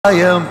I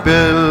am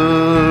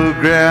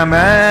pilgrim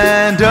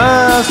and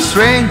a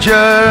stranger,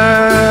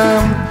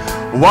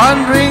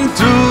 wandering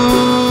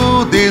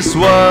through this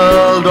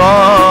world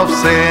of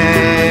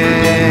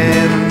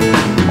sin.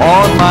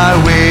 On my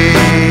way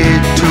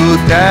to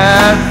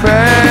that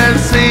fair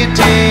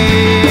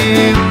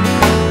city,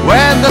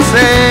 when the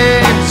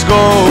saints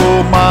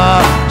go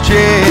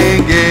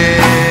marching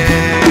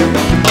in.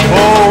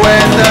 Oh,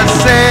 when the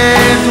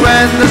saints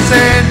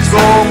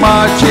go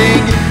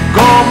marching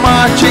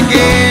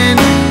in.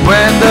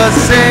 When the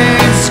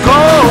saints go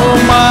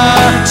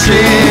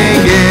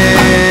marching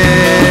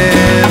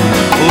in.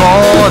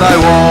 Lord, I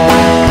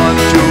want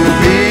to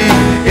be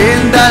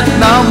in that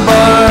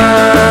number.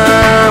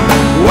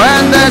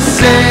 When the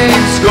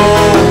saints go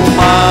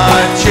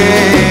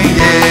marching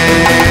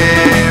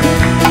in.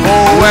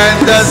 Oh,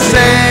 when the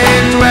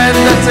saints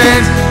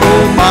go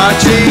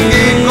marching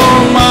in,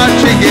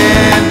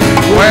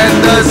 when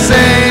the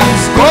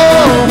saints go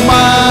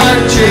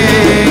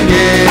marching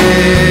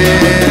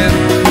in.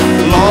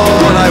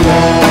 Lord, I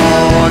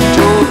want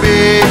to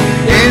be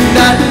in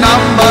that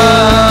number.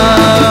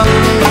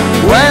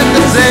 When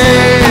the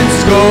saints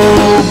go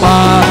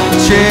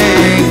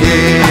marching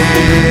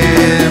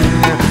in.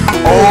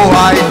 Oh,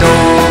 I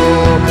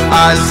know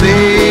I'll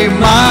see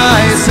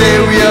my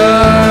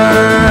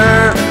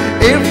Savior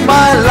if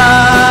my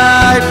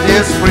life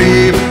is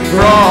free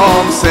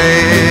from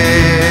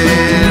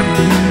sin.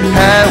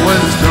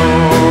 Heaven's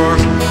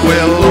doors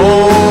will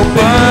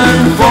open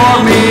for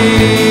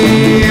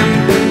me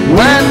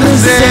when the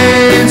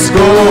saints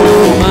go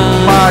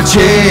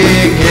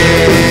marching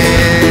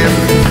in.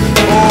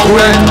 Oh,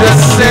 when the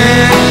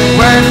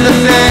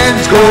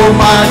saints go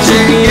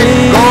marching in,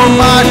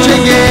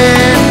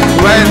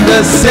 when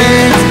the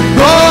saints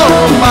go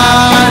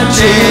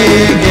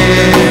marching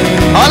in.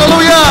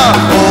 Hallelujah!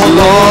 Oh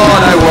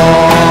Lord, I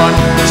want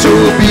to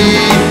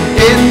be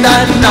in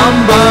that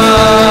number.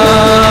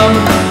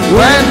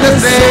 When the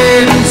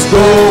saints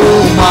go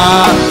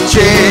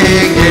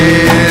marching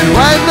in.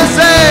 When the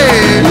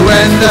saints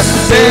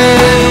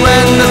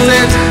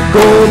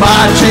go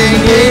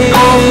marching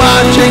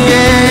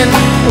in.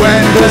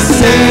 When the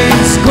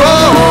saints go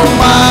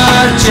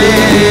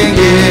marching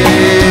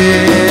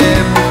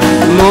in.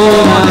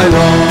 Lord, I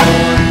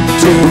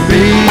want to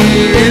be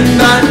in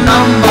that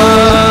number.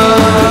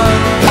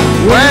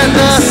 When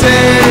the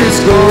saints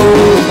go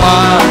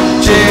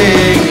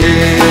marching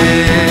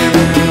in.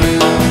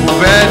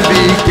 When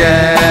we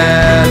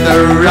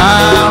gather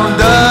round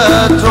the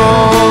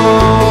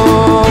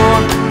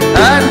throne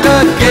and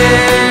the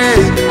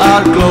gates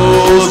are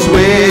closed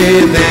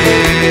within,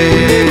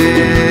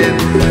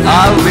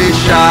 I'll be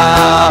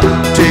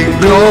shouting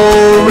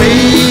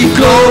glory,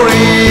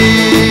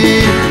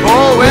 glory.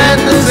 Oh, when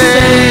the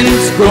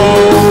saints go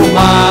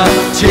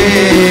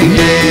marching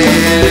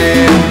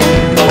in.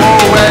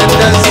 Oh, when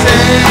the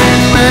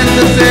saints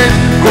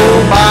go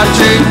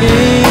marching in.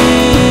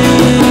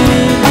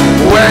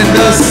 When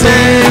the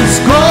saints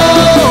go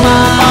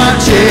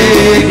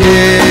marching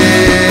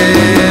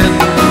in.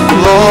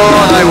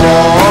 Lord, I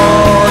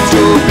want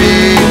to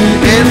be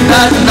in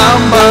that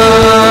number.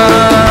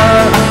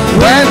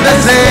 When the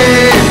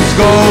saints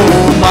go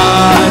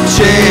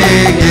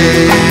marching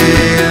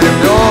in.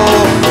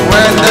 Oh,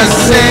 when the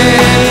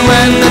saints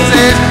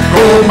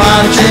go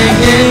marching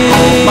in.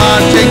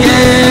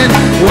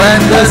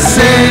 When the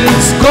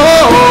saints go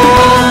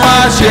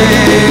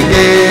marching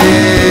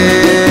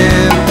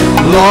in.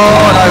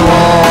 Lord, I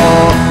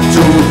want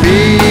to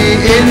be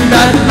in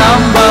that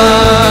number.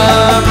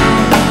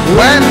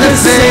 When the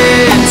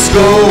saints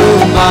go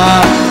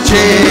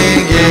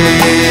marching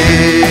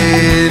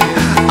in.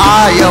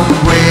 I am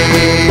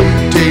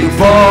waiting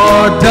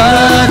for the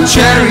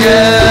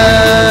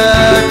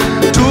chariot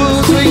to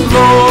swing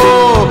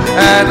low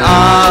and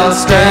I'll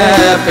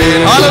step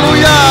in.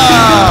 Hallelujah!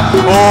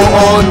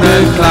 Oh, on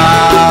the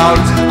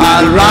clouds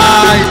I'll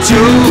ride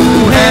to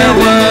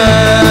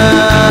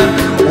heaven.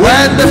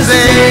 When the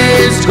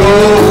saints go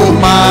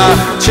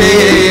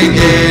marching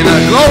in.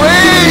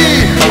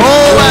 Glory!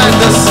 Oh, when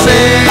the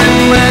saints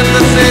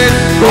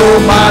go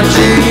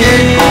marching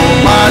in.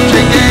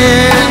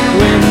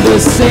 When the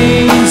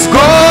saints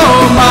go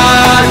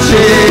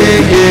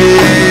marching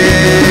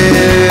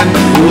in.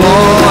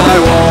 Lord, I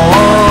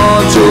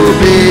want to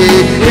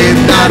be in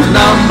that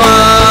number.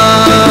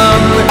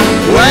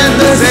 When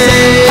the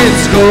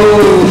saints go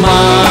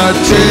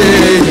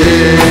marching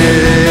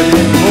in.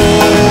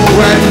 Oh,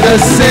 when the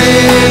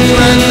saints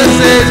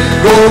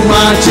go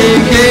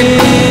marching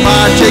in.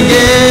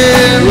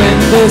 When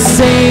the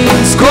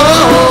saints go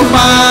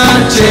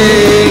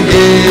marching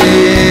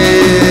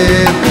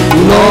in.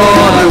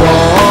 Lord, I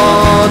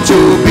want to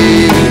be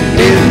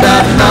in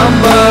that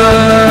number.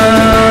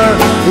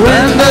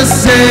 When the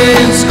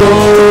saints go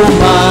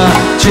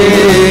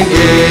marching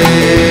in.